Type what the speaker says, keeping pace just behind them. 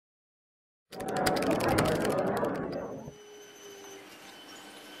Hello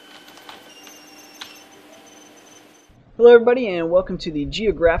everybody and welcome to the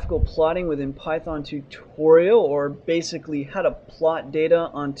Geographical Plotting within Python tutorial, or basically how to plot data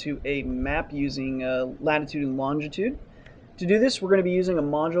onto a map using latitude and longitude. To do this, we're going to be using a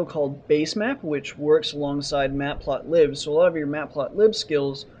module called Basemap, which works alongside Matplotlib, so a lot of your Matplotlib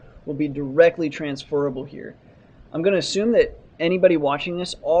skills will be directly transferable here. I'm going to assume that anybody watching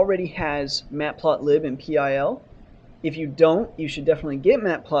this already has Matplotlib and PIL. If you don't, you should definitely get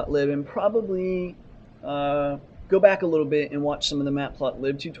Matplotlib and probably go back a little bit and watch some of the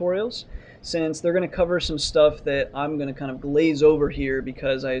Matplotlib tutorials, since they're going to cover some stuff that I'm going to kind of glaze over here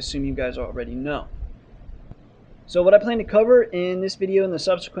because I assume you guys already know. So what I plan to cover in this video and the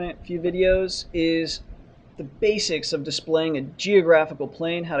subsequent few videos is the basics of displaying a geographical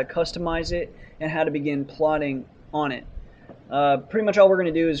plane, how to customize it, and how to begin plotting on it. Pretty much all we're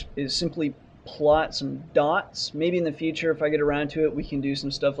going to do is simply plot some dots. Maybe in the future, if I get around to it, we can do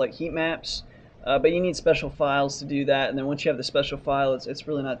some stuff like heat maps. But you need special files to do that, and then once you have the special file, it's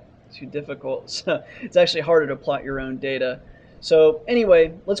really not too difficult. So it's actually harder to plot your own data. So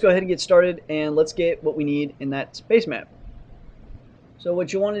anyway, let's go ahead and get started, and let's get what we need in that space map. So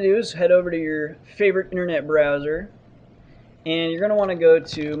what you want to do is head over to your favorite internet browser, and you're going to want to go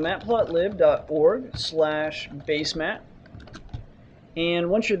to matplotlib.org/basemap. And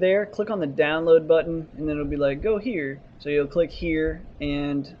once you're there, click on the download button, and then it'll be like, go here. So you'll click here,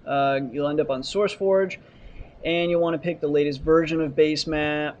 and you'll end up on SourceForge, and you'll want to pick the latest version of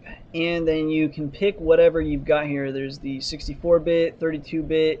Basemap, and then you can pick whatever you've got here. There's the 64-bit,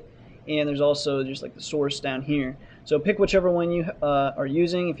 32-bit, and there's also just like the source down here. So pick whichever one you are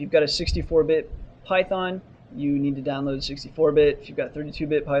using. If you've got a 64-bit Python, you need to download a 64-bit. If you've got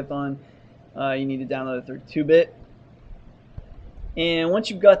 32-bit Python, you need to download a 32-bit. And once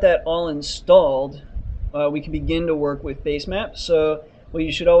you've got that all installed, we can begin to work with Basemap. So what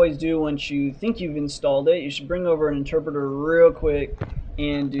you should always do once you think you've installed it, you should bring over an interpreter real quick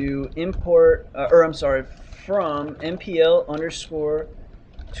and do import, from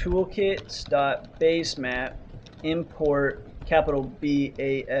mpl_toolkits.basemap import capital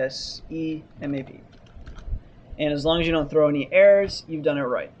BASEMAP. And as long as you don't throw any errors, you've done it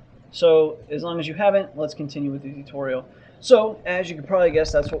right. So as long as you haven't, let's continue with the tutorial. So, as you can probably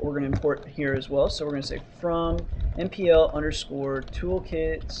guess, that's what we're going to import here as well. So we're going to say from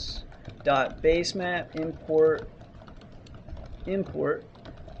mpl_toolkits.basemap import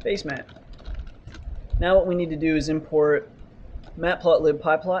basemap. Now what we need to do is import matplotlib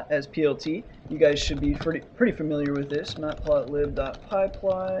pyplot as plt. You guys should be pretty familiar with this.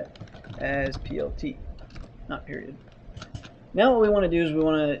 Matplotlib.pyplot as plt, not period. Now what we want to do is we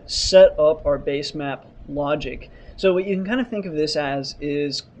want to set up our basemap logic. So what you can kind of think of this as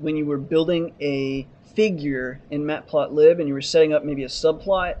is when you were building a figure in Matplotlib and you were setting up maybe a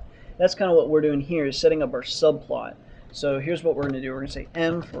subplot. That's kind of what we're doing here, is setting up our subplot. So here's what we're going to do. We're going to say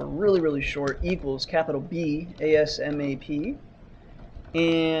M for really short equals capital B ASMAP,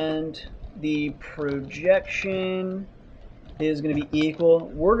 and the projection is going to be equal.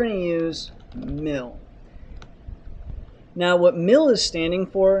 We're going to use mil. Now what mil is standing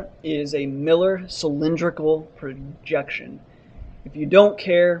for is a Miller cylindrical projection. If you don't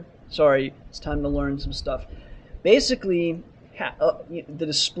care, sorry, it's time to learn some stuff. Basically, the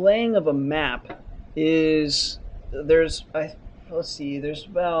displaying of a map is, there's about,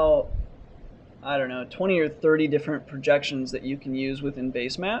 I don't know, 20 or 30 different projections that you can use within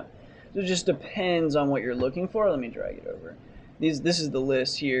Basemap. So it just depends on what you're looking for. Let me drag it over. This is the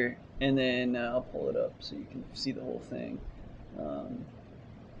list here. And then I'll pull it up so you can see the whole thing.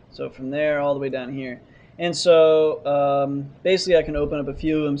 So from there all the way down here. And so basically I can open up a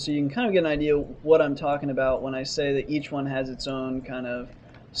few of them so you can kind of get an idea what I'm talking about when I say that each one has its own kind of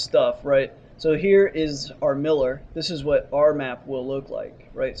stuff, right? So here is our Miller. This is what our map will look like,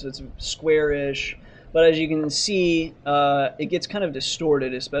 right? So it's squarish, but as you can see, it gets kind of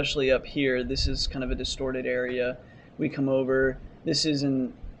distorted, especially up here. This is kind of a distorted area. We come over. This is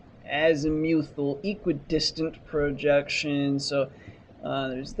an azimuthal equidistant projection. So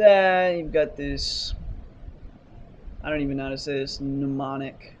there's that. You've got this, I don't even know how to say this,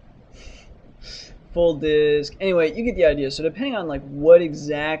 mnemonic, full disk. Anyway, you get the idea. So depending on like what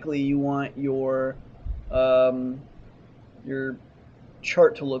exactly you want your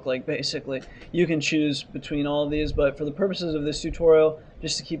chart to look like, basically, you can choose between all of these. But for the purposes of this tutorial,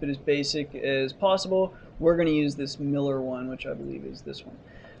 just to keep it as basic as possible, we're going to use this Miller one, which I believe is this one.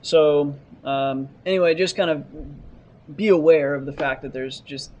 So anyway, just kind of be aware of the fact that there's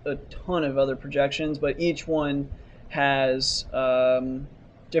just a ton of other projections, but each one has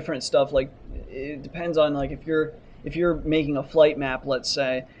different stuff. Like it depends on like if you're making a flight map, let's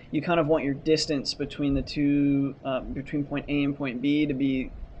say, you kind of want your distance between the two between point A and point B to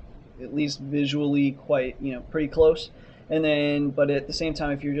be at least visually quite, pretty close. And then, but at the same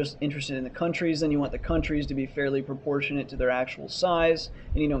time, if you're just interested in the countries, then you want the countries to be fairly proportionate to their actual size,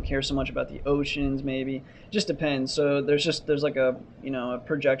 and you don't care so much about the oceans. Maybe it just depends. So there's like a a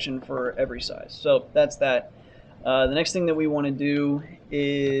projection for every size. So that's that. The next thing that we want to do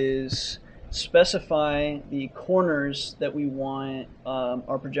is specify the corners that we want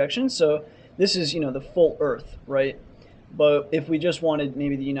our projection. So this is the full Earth, right? But if we just wanted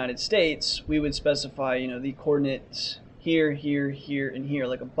maybe the United States, we would specify the coordinates here, here, here, and here,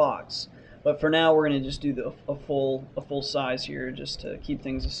 like a box. But for now, we're going to just do a full size here, just to keep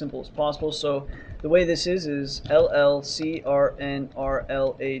things as simple as possible. So the way this is LLCRNRLAT.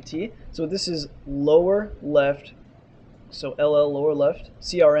 So this is lower left. So LL lower left,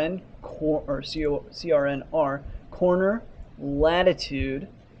 CRN or CRNR corner latitude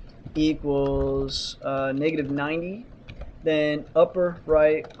equals -90. Then upper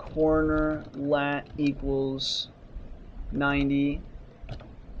right corner lat equals 90,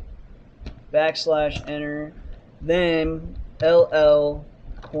 backslash enter. Then LL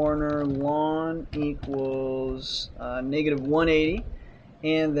corner lon equals -180,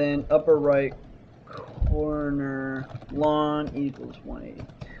 and then upper right corner lon equals 180.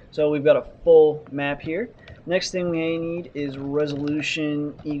 So we've got a full map here. Next thing we need is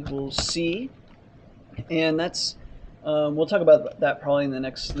resolution equals C, and that's we'll talk about that probably in the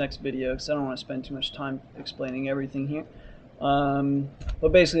next video, because I don't want to spend too much time explaining everything here.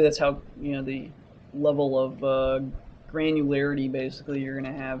 But basically that's how the level of granularity basically you're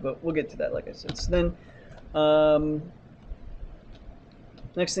going to have, but we'll get to that like I said. So then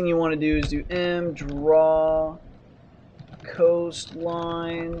next thing you want to do is do draw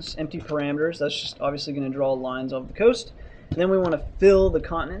coastlines, empty parameters. That's just obviously going to draw lines off the coast. And then we want to fill the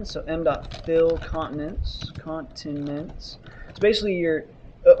continents, so m.fill continents. So basically you're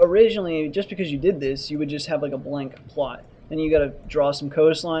originally, just because you did this, you would just have like a blank plot. Then you got to draw some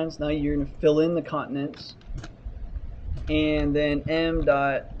coastlines. Now you're going to fill in the continents. And then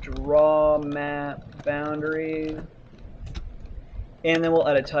m.draw map boundary. And then we'll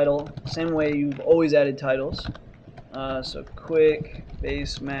add a title, same way you've always added titles. So quick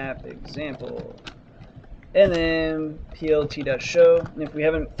base map example. And then plt.show. And if we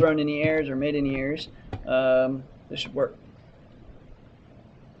haven't thrown any errors or made any errors, this should work.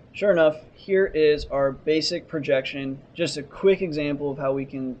 Sure enough, here is our basic projection. Just a quick example of how we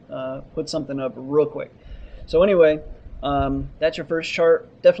can put something up real quick. So anyway, that's your first chart.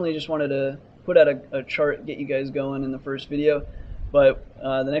 Definitely just wanted to put out a chart, get you guys going in the first video. But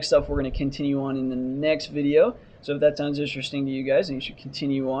the next stuff we're going to continue on in the next video. So if that sounds interesting to you guys, then you should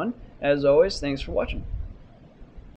continue on. As always, thanks for watching.